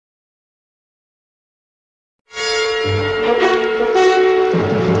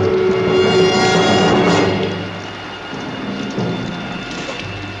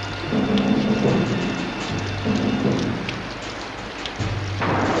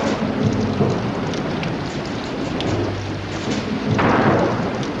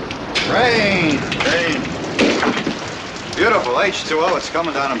Rain, rain. Beautiful H2O, it's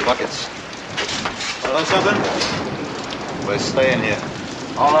coming down in buckets. Know something? We're staying here.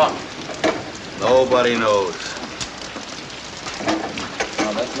 How long? Nobody knows.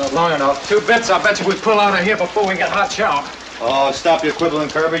 Oh, that's not long enough. 2 bits, I bet you we pull out of here before we get hot shower. Oh, stop your quibbling,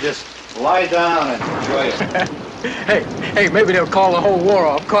 Kirby. Just lie down and enjoy it. Hey, maybe they'll call the whole war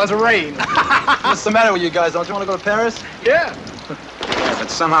off cause of rain. What's the matter with you guys? Don't you want to go to Paris? Yeah. Yeah, but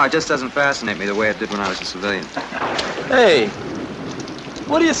somehow it just doesn't fascinate me the way it did when I was a civilian. Hey,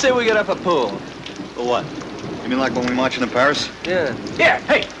 what do you say we get up a pool? For what? You mean like when we march into Paris? Yeah. Yeah,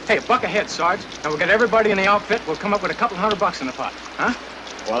 hey, a buck ahead, Sarge. And we'll get everybody in the outfit. We'll come up with a couple $100 in the pot, huh?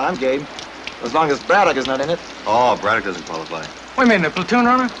 Well, I'm game. As long as Braddock is not in it. Oh, Braddock doesn't qualify. Wait a minute, the platoon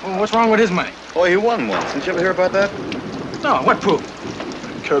runner? Well, what's wrong with his money? Oh, he won once. Didn't you ever hear about that? No, what proof?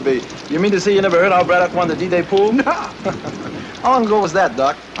 Kirby, you mean to say you never heard how Braddock won the D-Day pool? No. How long ago was that,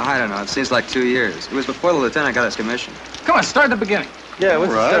 Doc? I don't know. It seems like 2 years. It was before the lieutenant got his commission. Come on, start at the beginning. Yeah,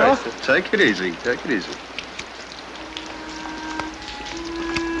 what's All the right. story? Take it easy. Take it easy.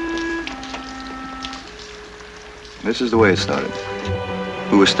 This is the way it started.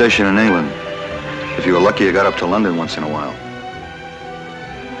 We were stationed in England. If you were lucky, you got up to London once in a while.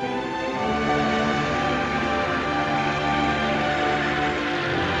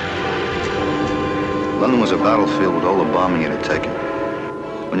 London was a battlefield with all the bombing it had taken.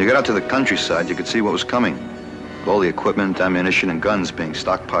 When you got out to the countryside, you could see what was coming. With all the equipment, ammunition, and guns being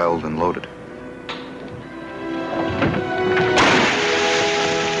stockpiled and loaded.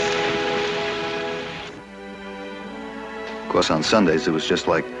 Of course, on Sundays, it was just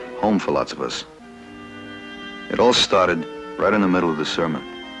like home for lots of us. It all started right in the middle of the sermon.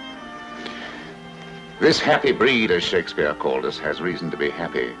 This happy breed, as Shakespeare called us, has reason to be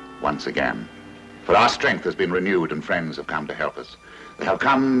happy once again. For our strength has been renewed and friends have come to help us. They have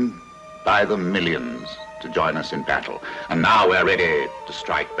come by the millions to join us in battle. And now we're ready to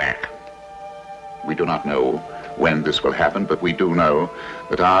strike back. We do not know when this will happen, but we do know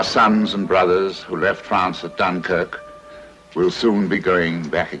that our sons and brothers who left France at Dunkirk will soon be going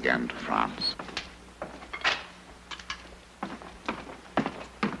back again to France.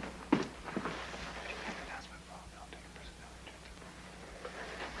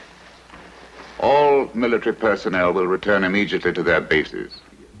 All military personnel will return immediately to their bases.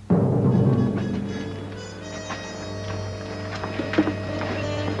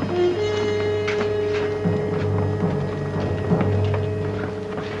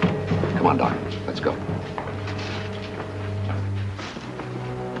 Come on, Doc. Let's go.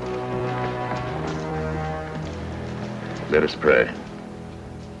 Let us pray.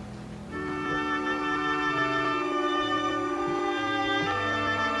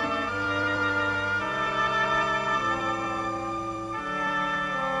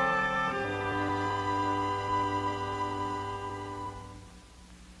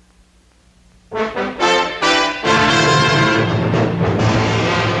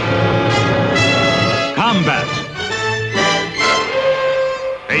 Combat.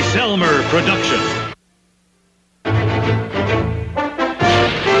 A Selmer production.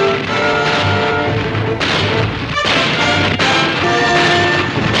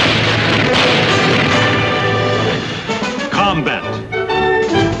 Combat.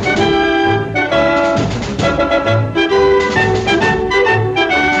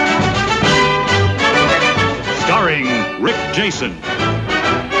 Starring Rick Jason.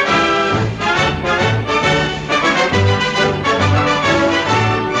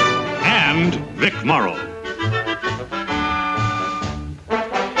 And Vic Morrow.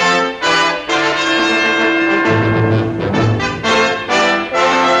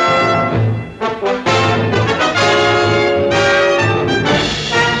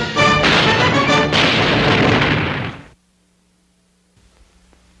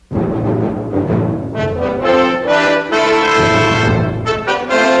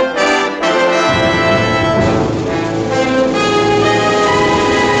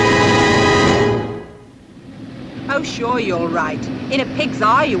 Oh, sure, you're right. In a pig's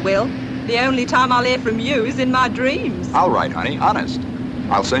eye, you will. The only time I'll hear from you is in my dreams. All right, honey, honest.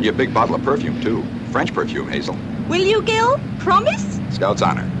 I'll send you a big bottle of perfume, too. French perfume, Hazel. Will you, Gil? Promise? Scout's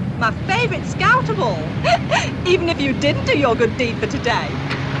honor. My favorite scout of all. Even if you didn't do your good deed for today.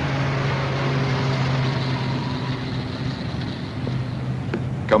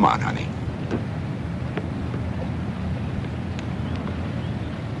 Come on, honey.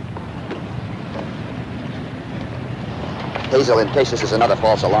 Hazel, in case this is another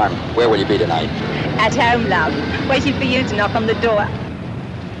false alarm, where will you be tonight? At home, love. Waiting for you to knock on the door.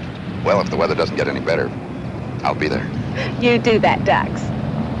 Well, if the weather doesn't get any better, I'll be there. You do that, Dax.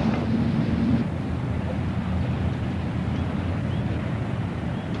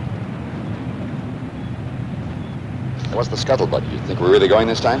 What's the scuttlebutt? You think we're really going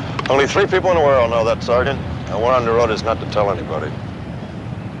this time? Only 3 people in the world know that, Sergeant. And one on the road is not to tell anybody.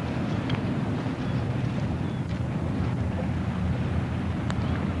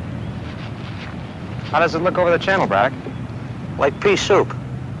 How does it look over the channel, Braddock? Like pea soup.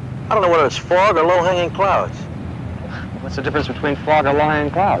 I don't know whether it's fog or low-hanging clouds. What's the difference between fog and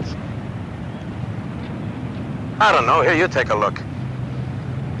low-hanging clouds? I don't know. Here, you take a look.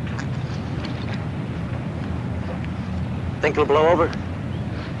 Think it'll blow over?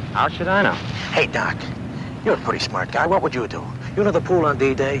 How should I know? Hey, Doc, you're a pretty smart guy. What would you do? You know the pool on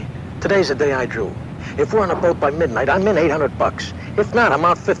D-Day? Today's the day I drew. If we're on a boat by midnight, I'm in $800. If not, I'm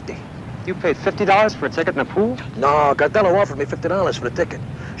out 50. You paid $50 for a ticket in the pool? No, Gardello offered me $50 for the ticket.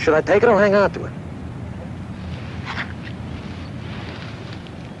 Should I take it or hang on to it?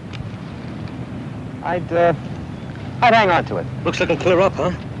 I'd hang on to it. Looks like it'll clear up,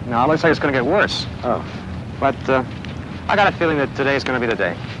 huh? No, it looks like it's going to get worse. Oh. But I got a feeling that today's going to be the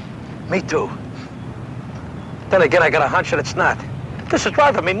day. Me too. Then again, I got a hunch that it's not. This is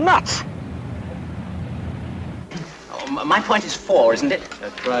driving me nuts. Oh, my point is 4, isn't it?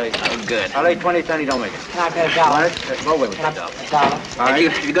 That's right. Oh, good. I'll lay 20, 10, you don't make it. Can I bet a dollar? Go away with that dollar. All Have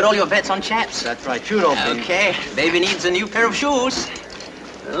right. you got all your bets on chaps? That's right. Shoot open. Okay. Baby needs a new pair of shoes.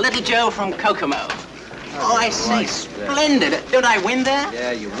 Little Joe from Kokomo. Oh, I say, splendid. Don't I win there?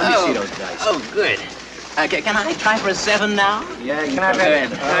 Yeah, you really see those dice. Oh, good. Can I try for a 7 now? Yeah, you Can I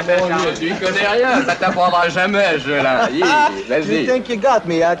bet? can I bet a dollar? Tu y connais rien, ça t'apprendra jamais, jeu-là. Vas-y. You think you got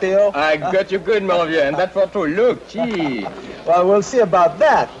me, huh, Theo? I got you good, mon vieux, and that for true. Look, gee. Well, we'll see about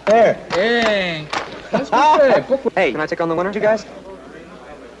that. There. Hey. Qu'est-ce que tu fais? Hey, can I take on the winner, you guys?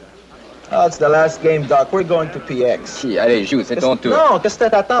 Oh, it's the last game, Doc. We're going to PX. Si, allez, joue, c'est ton tour. Non, qu'est-ce que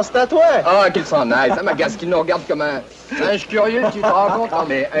t'attends? C'est à toi. Ah, qu'il s'en aille. Ça m'agace qu'il nous regarde comme un singe curieux, tu te rends compte? Ah,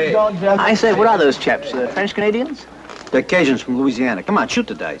 mais, hey. I say, what are those chaps? French Canadians? They're Cajuns from Louisiana. Come on, shoot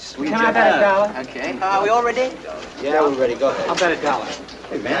the dice. Can I bet a dollar? Okay. Are we all ready? Yeah, we're ready. Go ahead. I'll bet a dollar.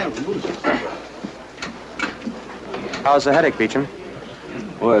 Hey, man, How's the headache, Beecham?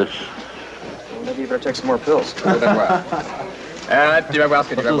 Worse. Well, maybe you better take some more pills. Tu vas voir. Tu vas voir ce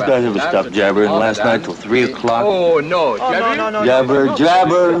que tu vas voir. Those guys ever stopped jabbering last night till 3 o'clock? Oh, no. Tu as vu? Non, Jabber, non,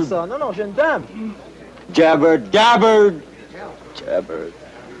 jabber. c'est pas ça. Non, j'ai une dame. Jabber, jabber. Jabber.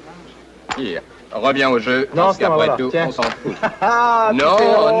 Hier, reviens au jeu. Non, parce c'est qu'après voilà. tout, Tiens. on s'en fout. Ah, Non,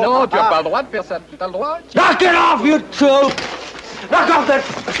 Theo. non, tu n'as pas le droit de faire ça. Tu as le droit? Knock it off, you two! Knock off that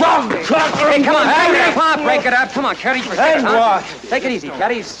frog truck! Hey, come on, hey, come on, break it up. Come on, Caddy, for a Hey, second, huh? what? Take it easy,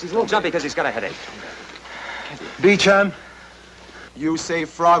 Caddy. He's a little jumpy because he's got a headache. Beecham, you say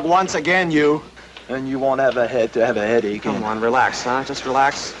frog once again, you, and you won't have a headache. Come on, relax, huh? Just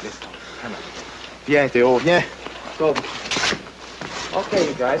relax. Viens, Theo, viens. Go. Okay,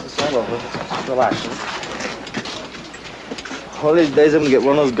 you guys, it's all over. Just relax. All these days I'm gonna get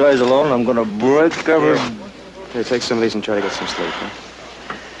one of those guys alone, I'm gonna break every... Here, take some of these and try to get some sleep, huh?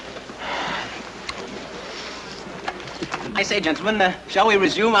 I say, gentlemen, shall we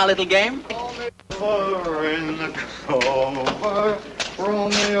resume our little game?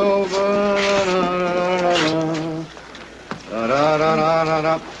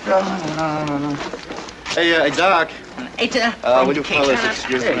 Hey, Doc. Eta Will you fellas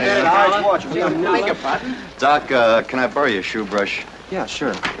excuse me? Beg your pardon? Doc, can I borrow your shoe brush? Yeah,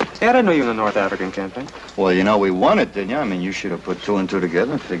 sure. Hey, I didn't know you were in the North African campaign. Well, you know we won it, didn't you? I mean, you should have put 2 and 2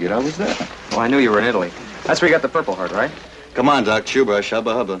 together and figured I was there. Well, I knew you were in Italy. That's where you got the Purple Heart, right? Come on, Doc, shoe brush,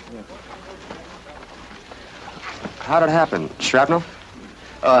 hubba hubba. How'd it happen? Shrapnel?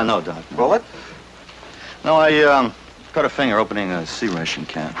 No, Doc. Bullet? No, I cut a finger opening a sea ration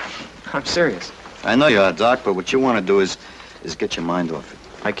can. I'm serious. I know you are, Doc, but what you want to do is get your mind off it.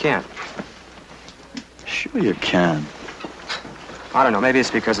 I can't. Sure you can. I don't know. Maybe it's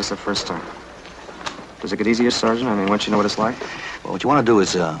because it's the first time. Does it get easier, Sergeant? I mean, once you know what it's like? Well, what you want to do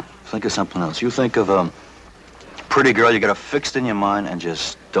is think of something else. You think of a pretty girl you got her fixed in your mind and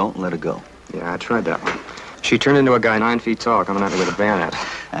just don't let her go. Yeah, I tried that one. She turned into a guy 9 feet tall coming at me with a bayonet.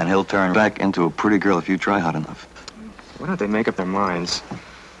 And he'll turn back into a pretty girl if you try hard enough. Why don't they make up their minds?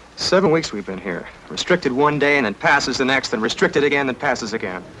 7 weeks we've been here. Restricted one day and then passes the next, then restricted again, then passes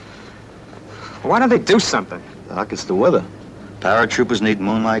again. Why don't they do something? Doc, it's the weather. Paratroopers need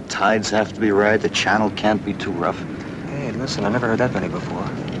moonlight, tides have to be right, the channel can't be too rough. Hey, listen, I never heard that many before.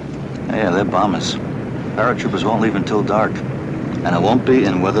 Yeah, they're bombers. Paratroopers won't leave until dark. And it won't be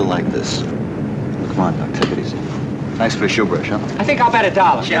in weather like this. Come on, Doc, take it easy. Thanks for your shoe brush, huh? I think I'll bet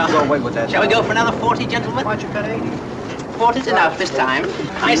 $1. Shall go away with that. Shall we go for another 40, gentlemen? Why don't you bet 80? 40's enough this time.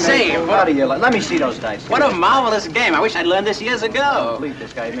 I say, What do you like? Let me see those dice. what a marvelous game. I wish I'd learned this years ago. Complete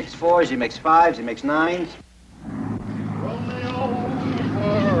this guy. He makes 4s, he makes 5s, he makes 9s.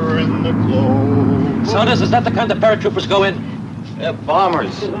 Saunders, is that the kind of paratroopers go in? They're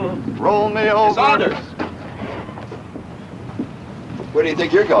bombers. Roll me over. Saunders! Where do you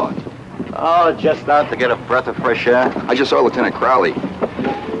think you're going? Oh, just out to get a breath of fresh air. I just saw Lieutenant Crowley.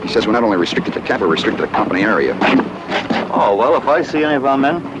 He says we're not only restricted to camp, we're restricted to company area. Oh, well, if I see any of our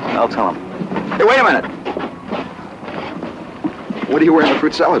men, I'll tell them. Hey, wait a minute. What are you wearing the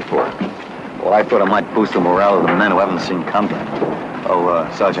fruit salad for? Well, I thought it might boost the morale of the men who haven't seen combat. Oh,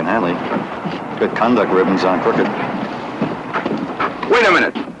 Sergeant Hanley, good conduct ribbons on crooked. Wait a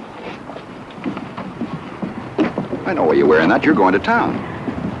minute. I know why you're wearing that. You're going to town.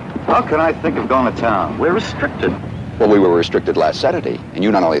 How can I think of going to town? We're restricted. Well, we were restricted last Saturday, and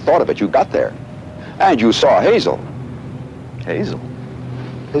you not only thought of it, you got there. And you saw Hazel. Hazel?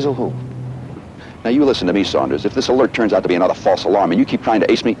 Hazel who? Now, you listen to me, Saunders. If this alert turns out to be another false alarm and you keep trying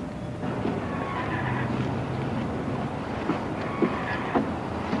to ace me...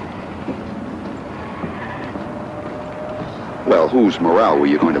 Well, whose morale were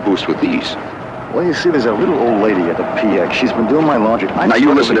you going to boost with these? Well, you see, there's a little old lady at the PX. She's been doing my laundry. Now,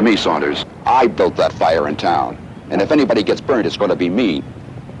 you listen to me, Saunders. I built that fire in town. And if anybody gets burned, it's going to be me.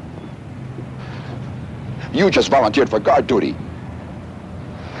 You just volunteered for guard duty.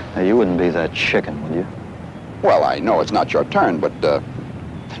 Now, you wouldn't be that chicken, would you? Well, I know it's not your turn, but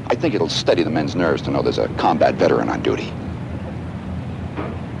I think it'll steady the men's nerves to know there's a combat veteran on duty.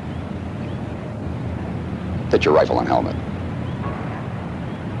 Take your rifle and helmet.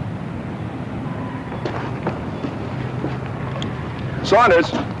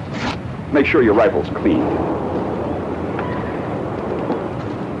 Saunders, make sure your rifle's clean.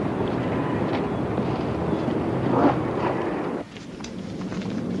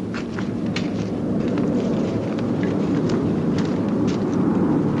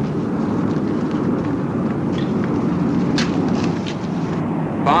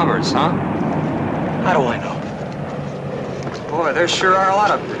 Bombers, huh? How do I know? Boy, there sure are a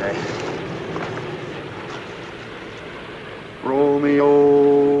lot of them today. Roll me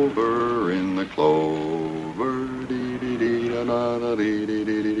over in the clover, dee dee dee da da da dee dee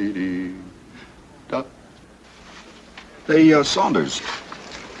dee dee dee da. Hey, Saunders,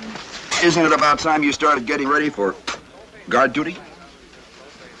 isn't it about time you started getting ready for guard duty?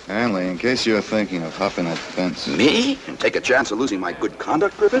 Hanley, in case you're thinking of hopping that fence. Me? And take a chance of losing my good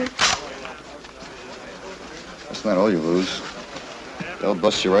conduct ribbon? That's not all you lose. They'll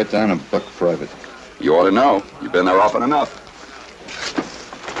bust you right down and buck private. You ought to know. You've been there often enough.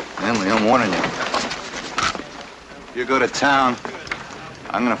 Hanley, I'm warning you. If you go to town,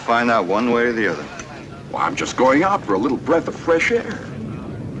 I'm gonna find out one way or the other. Well, I'm just going out for a little breath of fresh air.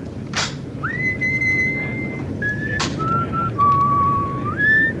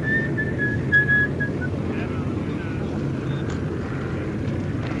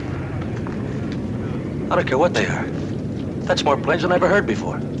 I don't care what they are. That's more planes than I ever heard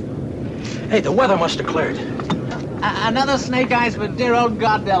before. Hey, the weather must have cleared. Another snake eyes for dear old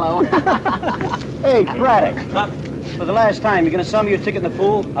Godello. Hey, Braddock. For the last time, you gonna sell me your ticket in the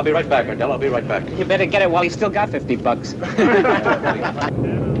pool? I'll be right back, Ardell. I'll be right back. You better get it while you still got $50.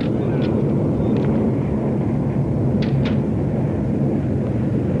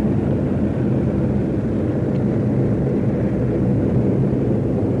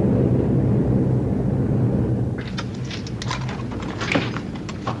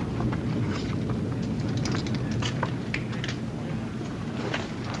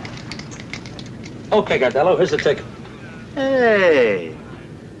 Okay, Gardello, here's the ticket. Hey.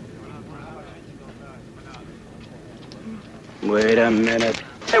 Wait a minute.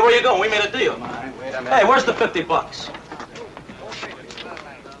 Hey, where you going? We made a deal. Wait a minute. Hey, where's the $50?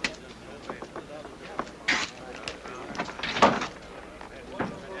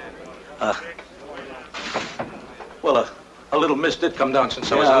 Well, a little mist did come down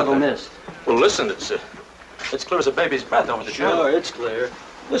since I was out a little there. mist. Well, listen, it's clear as a baby's breath over the Sure, it's clear.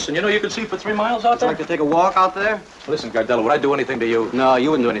 Listen, you know you can see for 3 miles out Would you there? like to take a walk out there? Listen, Gardello, would I do anything to you? No,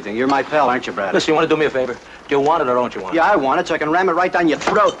 you wouldn't do anything. You're my pal, aren't you, Brad? Listen, you want to do me a favor? Do you want it or don't you want it? Yeah, I want it so I can ram it right down your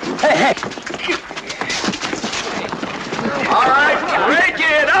throat. Hey, hey! All right, break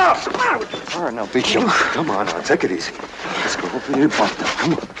it up! All right, now, beat you. Come on, now, take it easy. Let's go open your bunk now.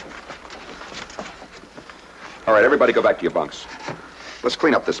 Come on. All right, everybody go back to your bunks. Let's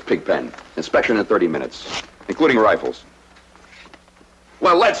clean up this pig pen. Inspection in 30 minutes, including rifles.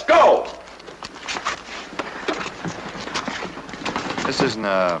 Well, let's go! This isn't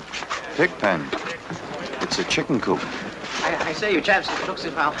a pig pen. It's a chicken coop. I say, you chaps, it looks as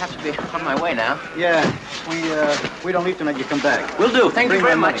if I'll have to be on my way now. Yeah, we don't leave tonight. You come back. Will do. Thank you Bring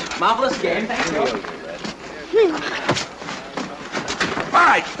very my much. money. Marvelous game. Thank you. All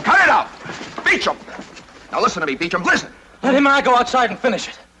right, cut it out. Beecham. Now listen to me, Beecham. Listen. Let him and I go outside and finish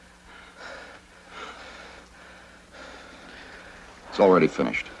it. It's already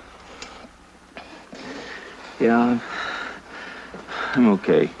finished. Yeah, I'm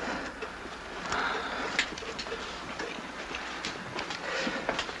okay.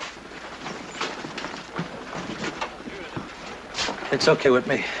 It's okay with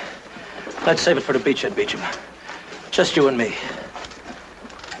me. Let's save it for the beachhead, Beecham. Just you and me.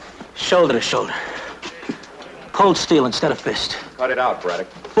 Shoulder to shoulder. Cold steel instead of fist. Cut it out, Braddock.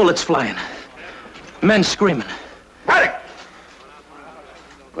 Bullets flying. Men screaming. Braddock!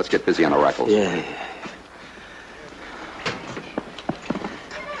 Let's get busy on the rifles. Yeah.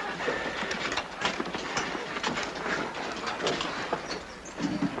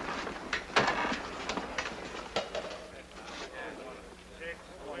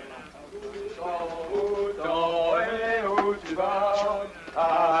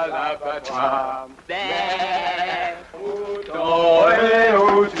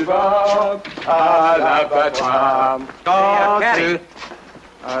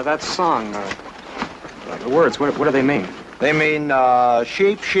 That song, the words, what do they mean? They mean,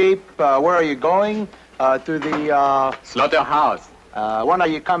 sheep, sheep, where are you going? To the, Slaughterhouse. when are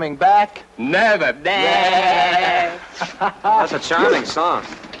you coming back? Never. That's a charming song.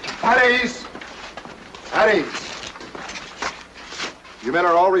 At ease! At ease. You men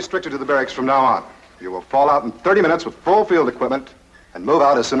are all restricted to the barracks from now on. You will fall out in 30 minutes with full field equipment and move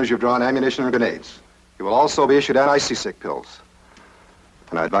out as soon as you've drawn ammunition or grenades. You will also be issued anti-seasick pills.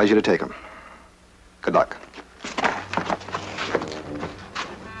 And I advise you to take them. Good luck.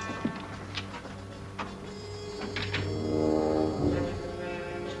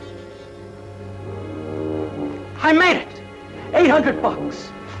 I made it! $800.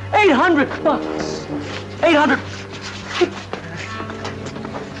 $800. 800.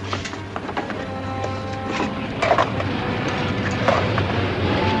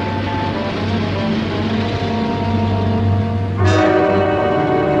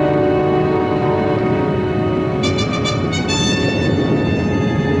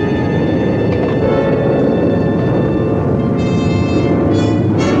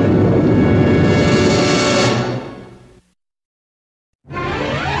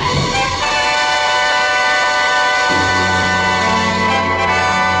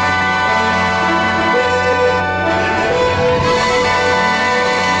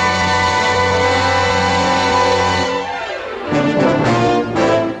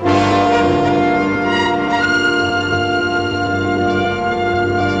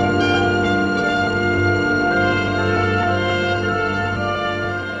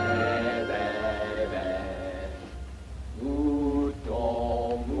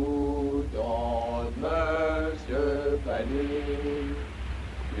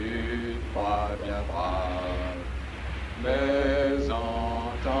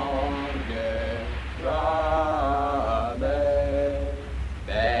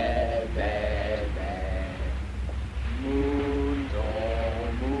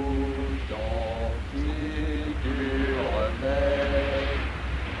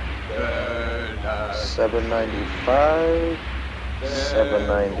 $795,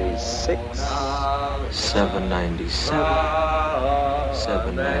 $796, $797,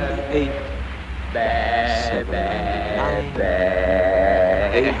 $798, $799,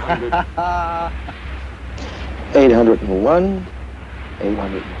 $801,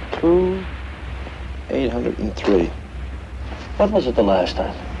 $802, $803. What was it the last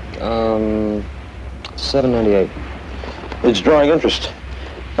time? $798. It's drawing interest.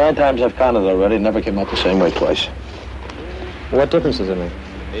 9 times I've counted already, never came out the same way twice. What difference does it make?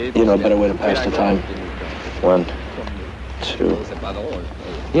 You know a better way to pass the time. 1, 2.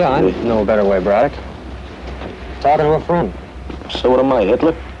 Yeah, I know a better way, Braddock. Talking to a friend. So what am I,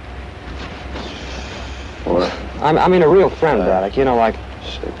 Hitler? 4. I mean a real friend, Braddock. You know, like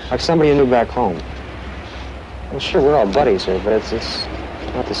 6. like somebody you knew back home. Well, sure, we're all buddies here, but it's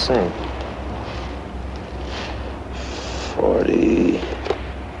not the same. 40,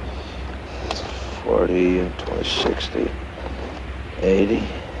 40, and 20, 60, 80.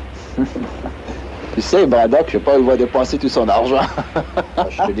 Tu sais, Braddock, je sais pas où il va dépenser tout son argent.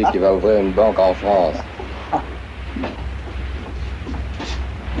 Je te dis qu'il va ouvrir une banque en France.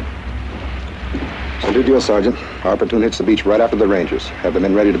 I'll do deal, Sergeant. Our platoon hits the beach right after the Rangers. Have the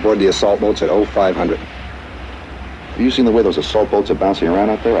men ready to board the assault boats at 0500. Have you seen the way those assault boats are bouncing around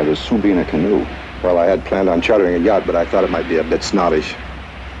out there? I'd as soon be in a canoe. Well, I had planned on chartering a yacht, but I thought it might be a bit snobbish.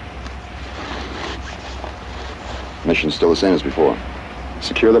 Mission's still the same as before.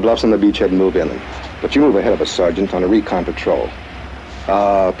 Secure the bluffs on the beachhead and move inland. But you move ahead of us, Sergeant, on a recon patrol.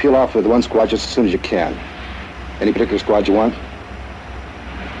 Peel off with one squad just as soon as you can. Any particular squad you want?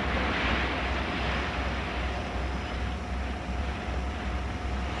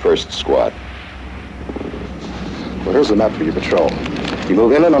 First squad. Well, here's the map for your patrol. You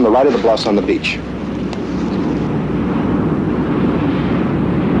move inland on the right of the bluffs on the beach.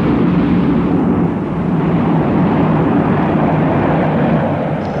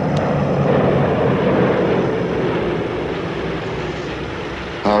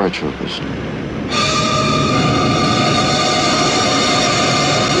 Paratroopers.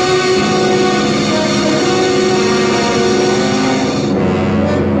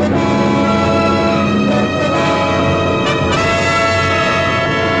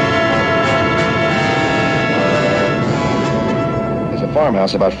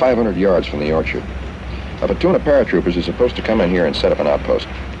 Farmhouse about 500 yards from the orchard. A platoon of paratroopers is supposed to come in here and set up an outpost.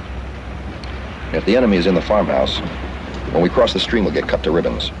 If the enemy is in the farmhouse, when we cross the stream, we'll get cut to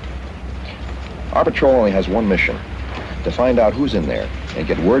ribbons. Our patrol only has one mission: to find out who's in there and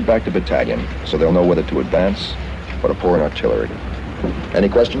get word back to battalion so they'll know whether to advance or to pour in artillery. Any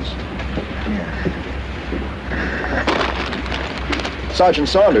questions? Yeah. Sergeant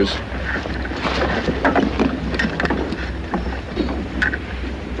Saunders.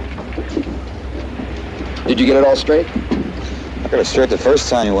 Did you get it all straight? I got it straight the first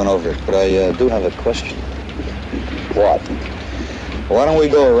time you went over it, but I do have a question. What? Why don't we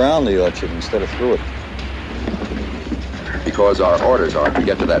go around the orchard instead of through it? Because our orders are to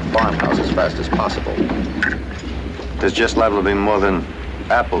get to that farmhouse as fast as possible. There's just liable to be more than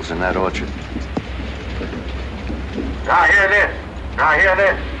apples in that orchard. Now hear this. Now hear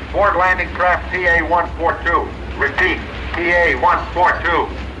this. Board landing craft TA-142. Repeat, TA-142.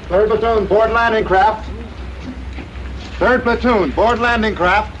 Third platoon, board landing craft. Third platoon, board landing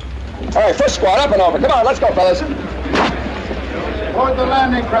craft. All right, first squad, up and over. Come on, let's go, fellas. Board the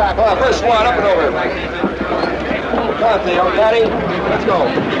landing craft. Come on, first squad, up and over. Come on, Theo, Patty. Let's go.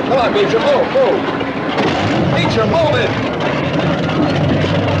 Come on, Beecher, move, move. Beecher, move it.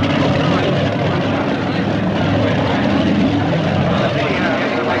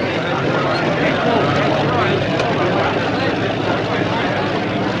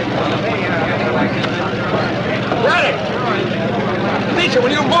 Ready? Beecher,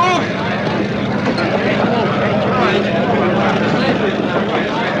 will you move?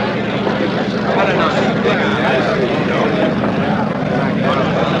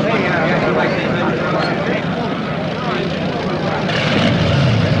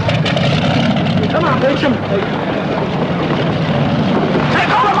 Come on, Beecham. Take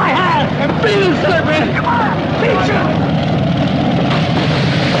hold of my hand and beat him, Slippery. Come on, Beecham.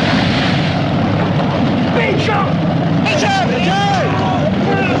 Beecham! Beecham!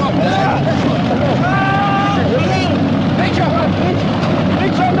 Beecham!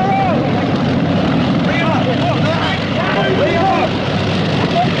 Beecham, the road! Bring him up! Bring him up!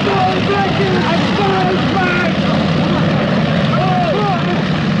 Let's go, Beecham! I'm going back!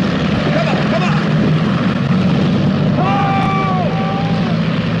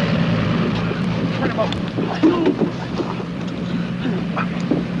 Come on, come on!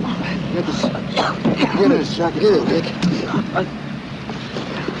 Get in a second. Get it, Dick.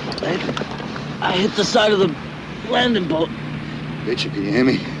 I hit the side of the landing boat. Bitch, can you hear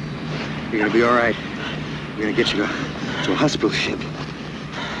me? You're gonna be all right. We're gonna get you to a hospital ship.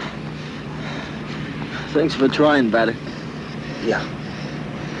 Thanks for trying, Baddock. Yeah.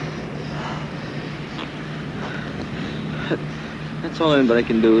 That's all anybody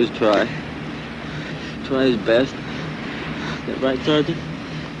can do is try. Try his best. That right, Sergeant?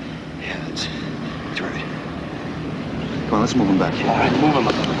 Yeah, that's right. Come on, let's move him back. All right, move him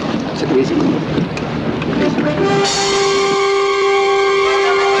up. Take it easy.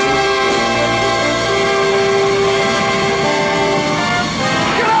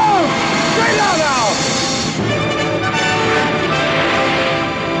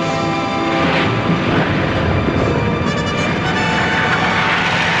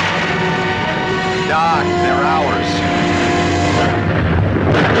 Doc, they're ours.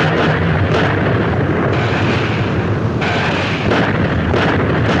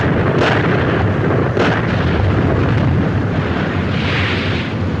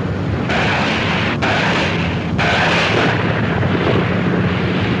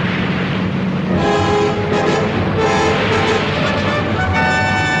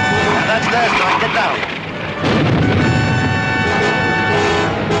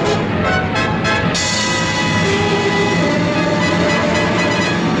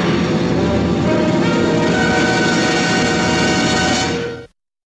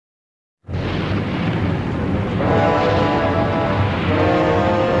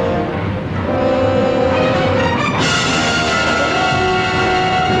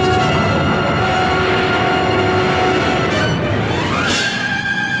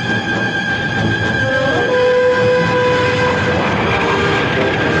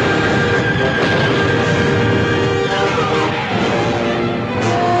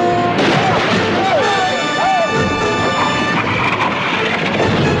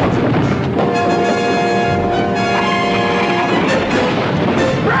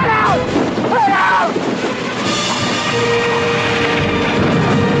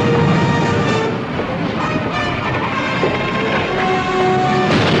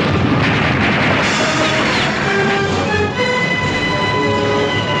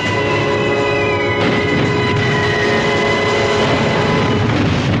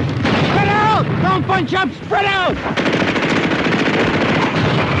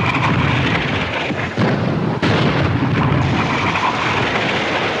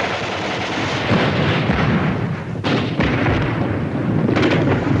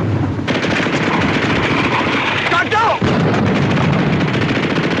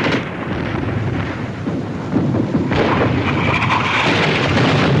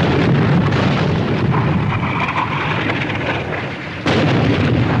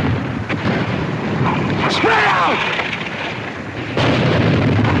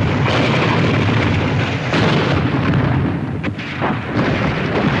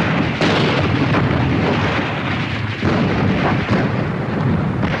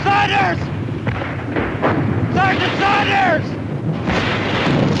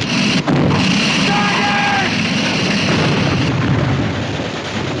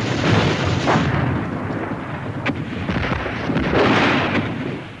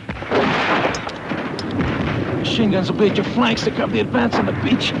 machine guns will be at your flanks to cover the advance on the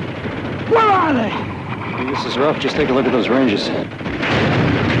beach. Where are they? This is rough. Just take a look at those ranges.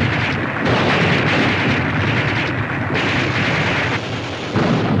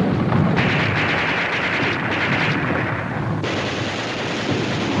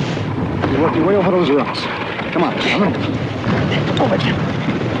 You work your way over those rocks. Come on. Move it.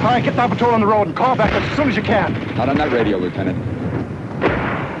 All right, get that patrol on the road and call back as soon as you can. Not on that radio, Lieutenant.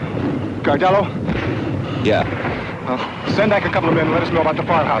 Gardello? Yeah. Well, send back a couple of men and let us know about the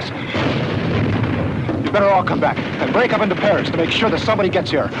farmhouse. You better all come back and break up into pairs to make sure that somebody gets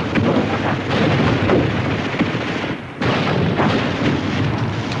here.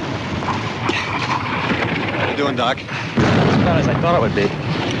 How you doing, Doc? As bad as I thought it would be.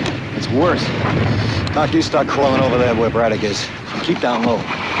 It's worse. Doc, you start crawling over there where Braddock is. Keep down low.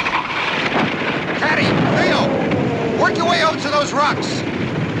 Caddy, Leo, work your way over to those rocks.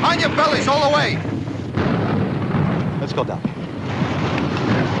 On your bellies all the way. Let's go, Doc.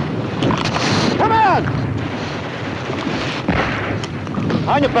 Come on!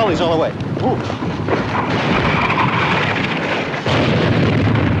 On your bellies all the way. Move.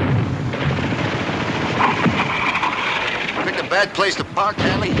 Picked a bad place to park,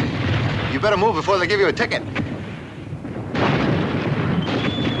 Hanley. You better move before they give you a ticket.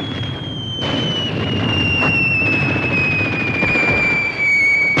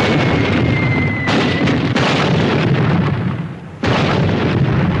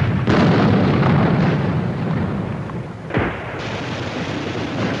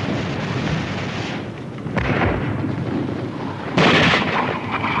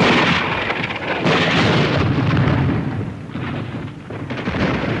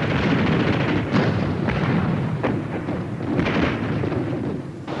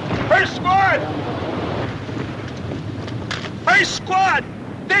 Squad!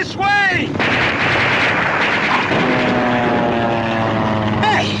 This way!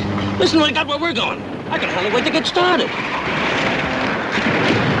 Hey! Listen, we got where we're going. I can hardly wait to get started.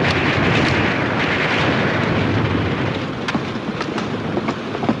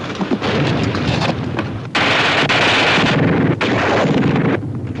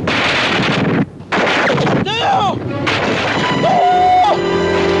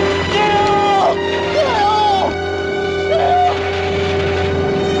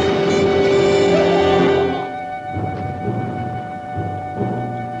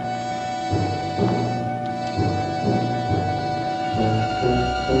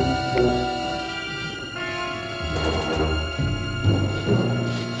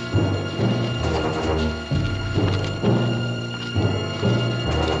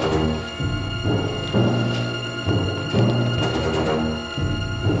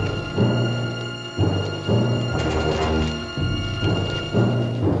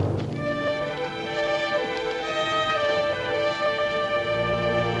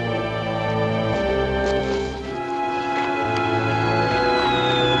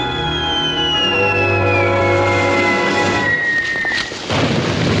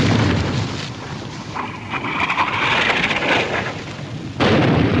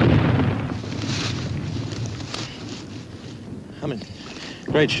 I'm in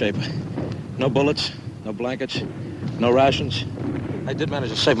great shape. No bullets, no blankets, no rations. I did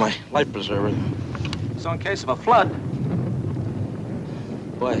manage to save my life preserver. So in case of a flood...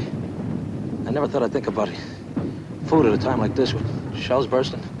 Boy, I never thought I'd think about food at a time like this with shells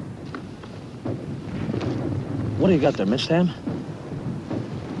bursting. What do you got there, Miss Ham?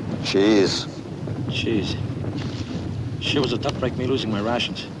 Cheese. Cheese. Sure was a tough break, me losing my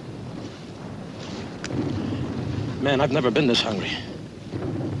rations. Man, I've never been this hungry.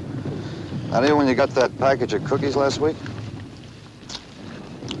 How do you when you got that package of cookies last week?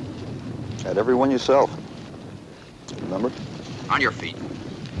 Had every one yourself. Remember? On your feet.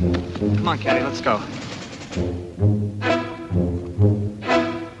 Come on, Caddy, let's go.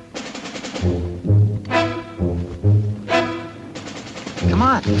 Come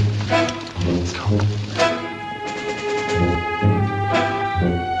on. Let's go.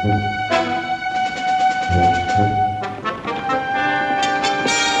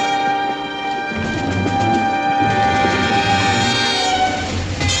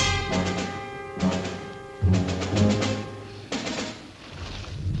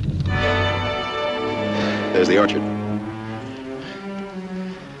 There's the orchard.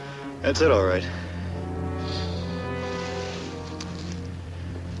 That's it, all right.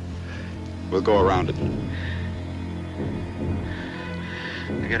 We'll go around it.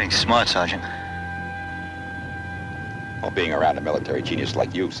 You're getting smart, Sergeant. Well, being around a military genius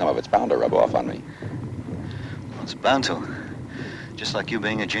like you, some of it's bound to rub off on me. Well, it's bound to. Just like you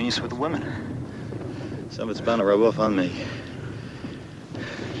being a genius with the women. Some of it's bound to rub off on me.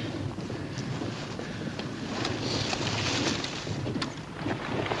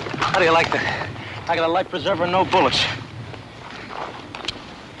 How do you like that? I got a life preserver and no bullets.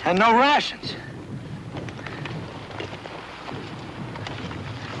 And no rations.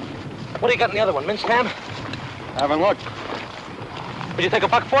 What do you got in the other one? Minced ham? Haven't looked. Would you take a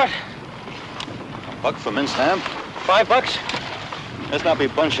buck for it? A buck for minced ham? $5? Let's not be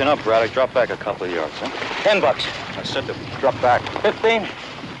bunching up, Braddock. Drop back a couple of yards, huh? $10. I said to drop back. 15?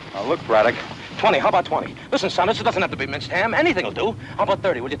 Now look, Braddock. 20. How about 20? Listen, son, this doesn't have to be minced ham. Anything will do. How about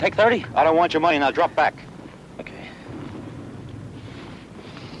 30? Would you take 30? I don't want your money. Now drop back. Okay.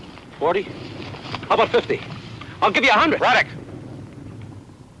 40? How about 50? I'll give you 100. Braddock!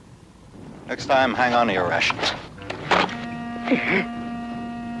 Next time, hang on to your rations.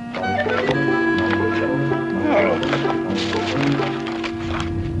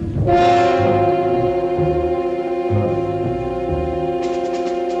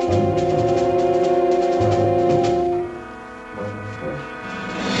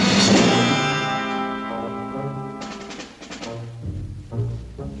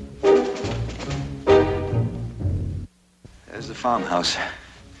 There's the farmhouse.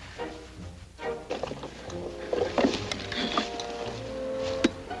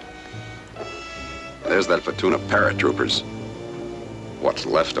 There's that platoon of paratroopers. What's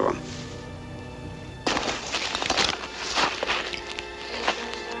left of them.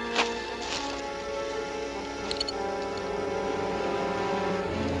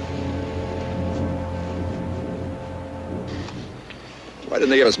 Why didn't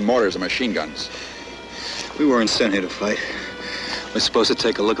they give us mortars and machine guns? We weren't sent here to fight. We're supposed to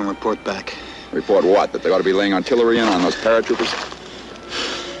take a look and report back. Report what? That they ought to be laying artillery in on those paratroopers?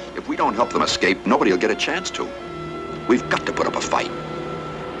 If we don't help them escape, nobody will get a chance to. We've got to put up a fight.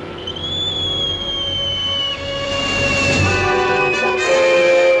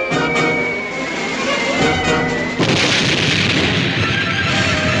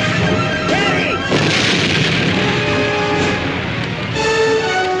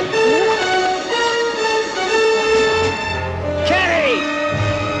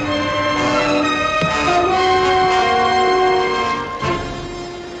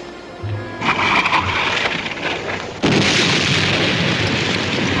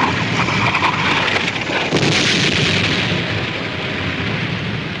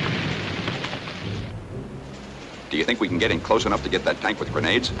 Do you think we can get in close enough to get that tank with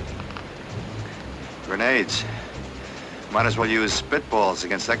grenades? Grenades? Might as well use spitballs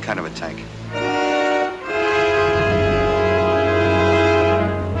against that kind of a tank.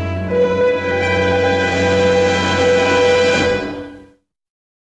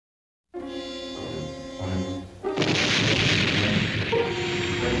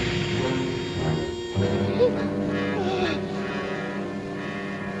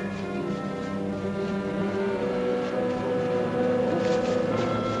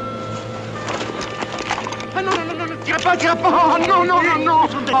 Non, non, non, non.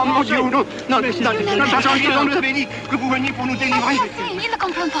 Oh, mon Dieu, non. Non, non, on nous avait dit que vous veniez pour nous délivrer. Il ne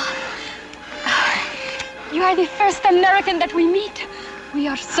comprend pas. You are the first American that we meet. We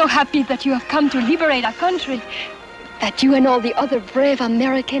are so happy that you have come to liberate our country. That you and all the other brave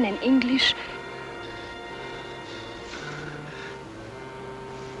American and English.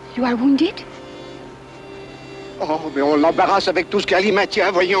 You are wounded? Oh, mais on l'embarrasse avec tout ce qu'elle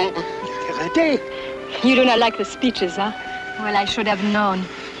maintient, voyons. Arrêtez. You do not like the speeches, huh? Well, I should have known.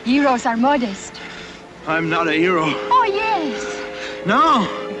 Heroes are modest. I'm not a hero. Oh, yes. Non.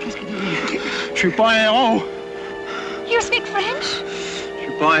 Je suis pas un héros. You speak French? Je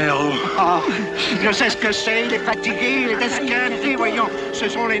suis pas un héros. Ah, je sais ce que c'est, il est fatigué, il est esquinté, voyons. Ce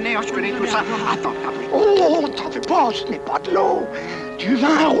sont les nerfs, je connais tout ça. Attends, attends. Oh, t'en fais pas, ce n'est pas de l'eau. Du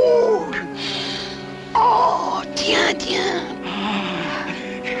vin rouge. Oh, tiens, tiens.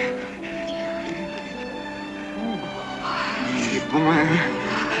 C'est bon, hein?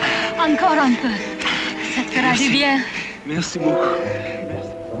 Encore un peu. Ça te fera du bien. Merci beaucoup.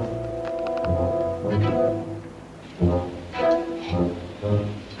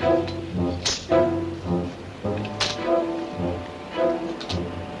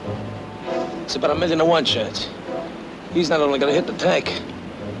 It's about 1,000,000 chance. He's not only gonna hit the tank,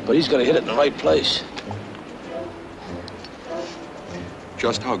 but he's gonna hit it in the right place.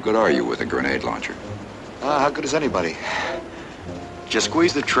 Just how good are you with a grenade launcher? How good is anybody? Just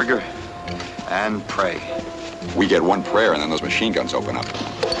squeeze the trigger and pray. We get one prayer and then those machine guns open up.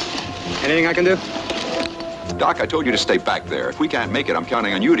 Anything I can do? Doc, I told you to stay back there. If we can't make it, I'm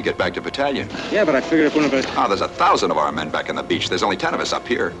counting on you to get back to battalion. Yeah, but I figured if one of us... Ah, there's 1,000 of our men back on the beach. There's only 10 of us up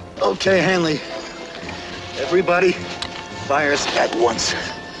here. Okay, Hanley. Everybody fires at once.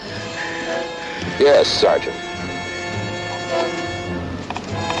 Yes, Sergeant.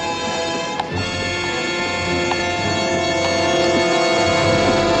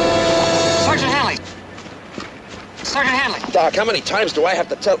 Sergeant Hanley! Sergeant Hanley! Doc, how many times do I have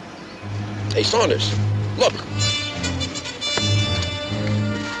to tell... Hey, Saunders, look.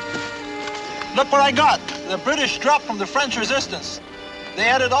 Look what I got. The British dropped from the French resistance. They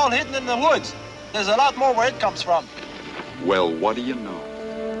had it all hidden in the woods. There's a lot more where it comes from. Well, what do you know?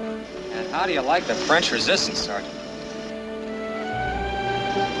 And how do you like the French resistance, Sergeant?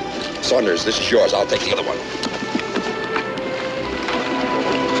 Saunders, this is yours. I'll take the other one.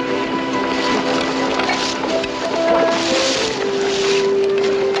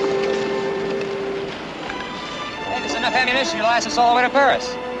 Hey, there's enough ammunition to last us all the way to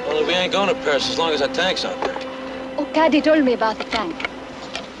Paris. Well, we ain't going to Paris as long as that tank's out there. Oh, Caddy told me about the tank.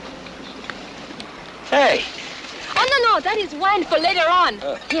 Hey! Oh, no, that is wine for later on.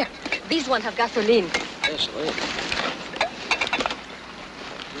 Here, these ones have gasoline. Gasoline?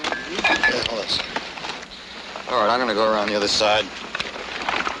 All right, I'm gonna go around the other side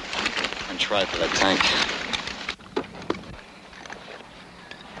and try for that tank.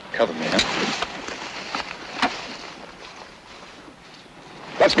 Cover me, huh?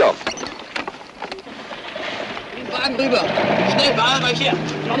 Let's go. Wagen rüber. Schnell, beeilt euch hier.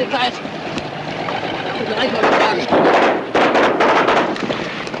 Keine Zeit. Gleich mal den Wagen.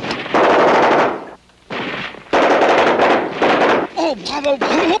 Oh, bravo,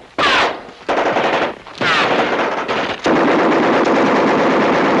 bravo.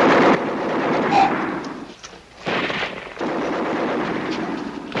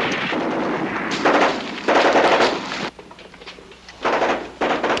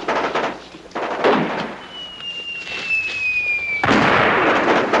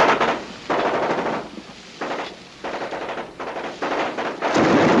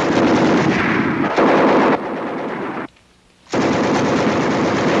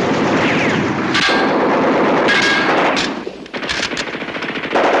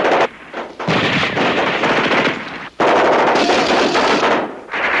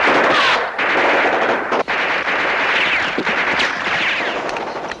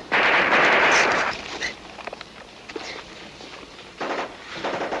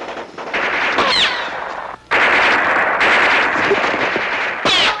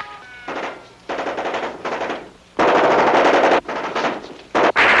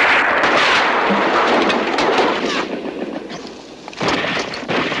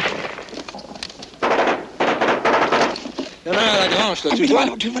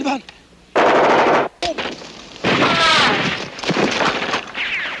 Tu vois le ban?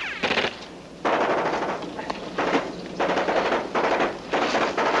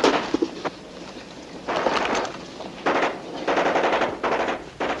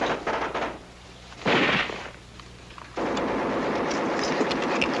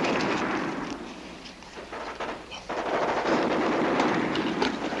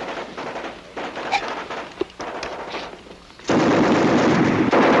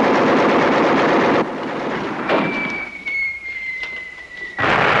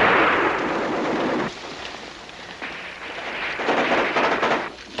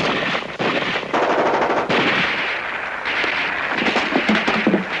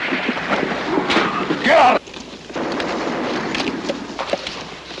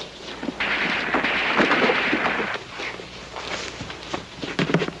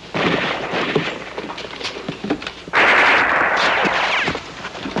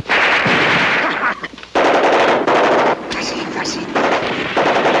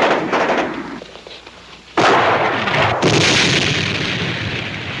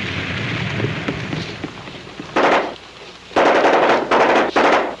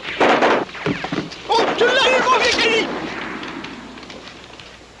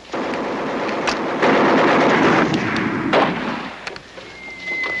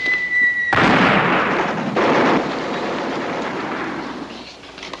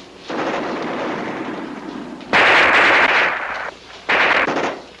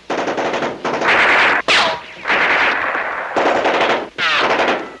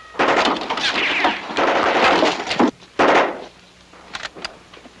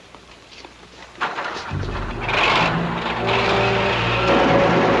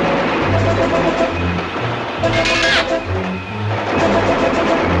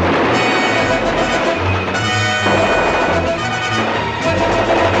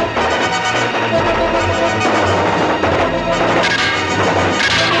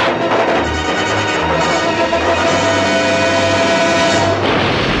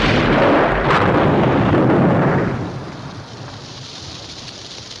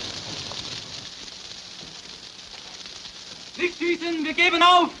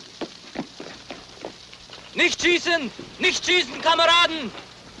 Augen auf! Nicht schießen! Nicht schießen, Kameraden!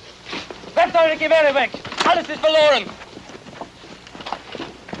 Werft eure Gewehre weg! Alles ist verloren!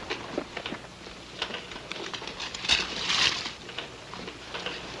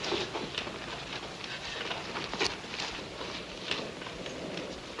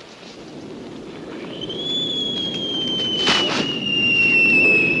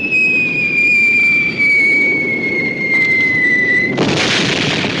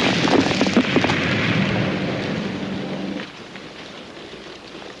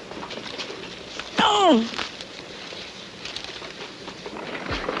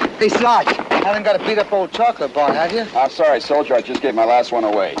 Hey, Sarge, haven't got a beat-up old chocolate bar, have you? I'm sorry, soldier. I just gave my last one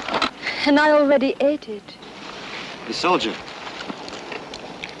away. And I already ate it. Hey, soldier.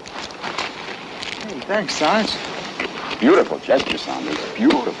 Hey, thanks, Sarge. Beautiful gesture, Saunders.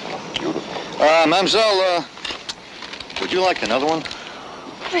 Beautiful, beautiful. Mademoiselle, would you like another one?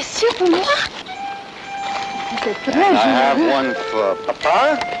 Monsieur, pour moi? C'est très And I have généreux. one for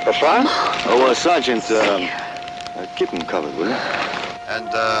Papa. Papa? Oh, Sergeant, keep him covered, will you? And,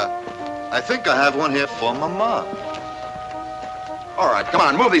 I think I have one here for Mama. All right, come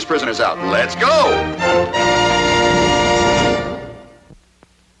on, move these prisoners out. Let's go!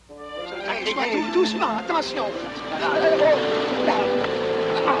 Doucement, attention.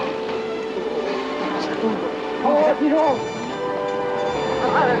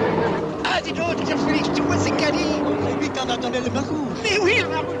 Ah, dis donc, tu vois, c'est Cali. Lui, t'en attendais le marou. Mais oui, le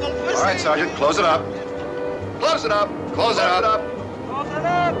marou dans le fossé. All right, Sergeant, close it up. Close it up. Close it up.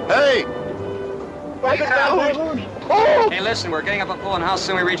 Hey! Hey, listen, we're getting up a full and how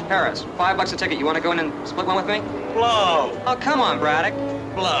soon we reach Paris. $5 a ticket. You want to go in and split one with me? Blow! Oh, come on, Braddock.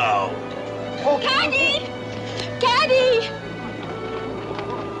 Blow! Caddy! Caddy!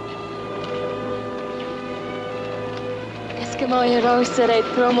 Est-ce que mon héros serait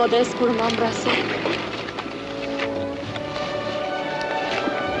trop modeste pour m'embrasser?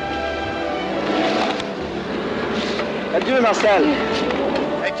 Adieu, Marcel.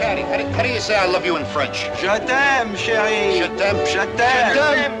 Hey, Caddy, how do you say I love you in French? Je t'aime, chérie. Je t'aime. Je t'aime. Je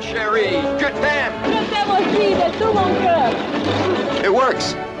t'aime, chérie. Je t'aime. Je t'aime aussi de tout mon cœur. It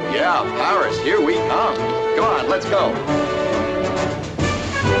works. Yeah, Paris, here we come. Come on, let's go.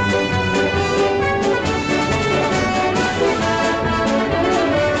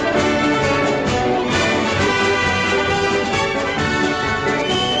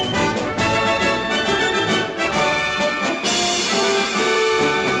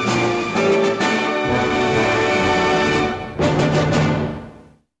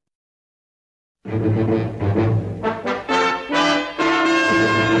 Thank you.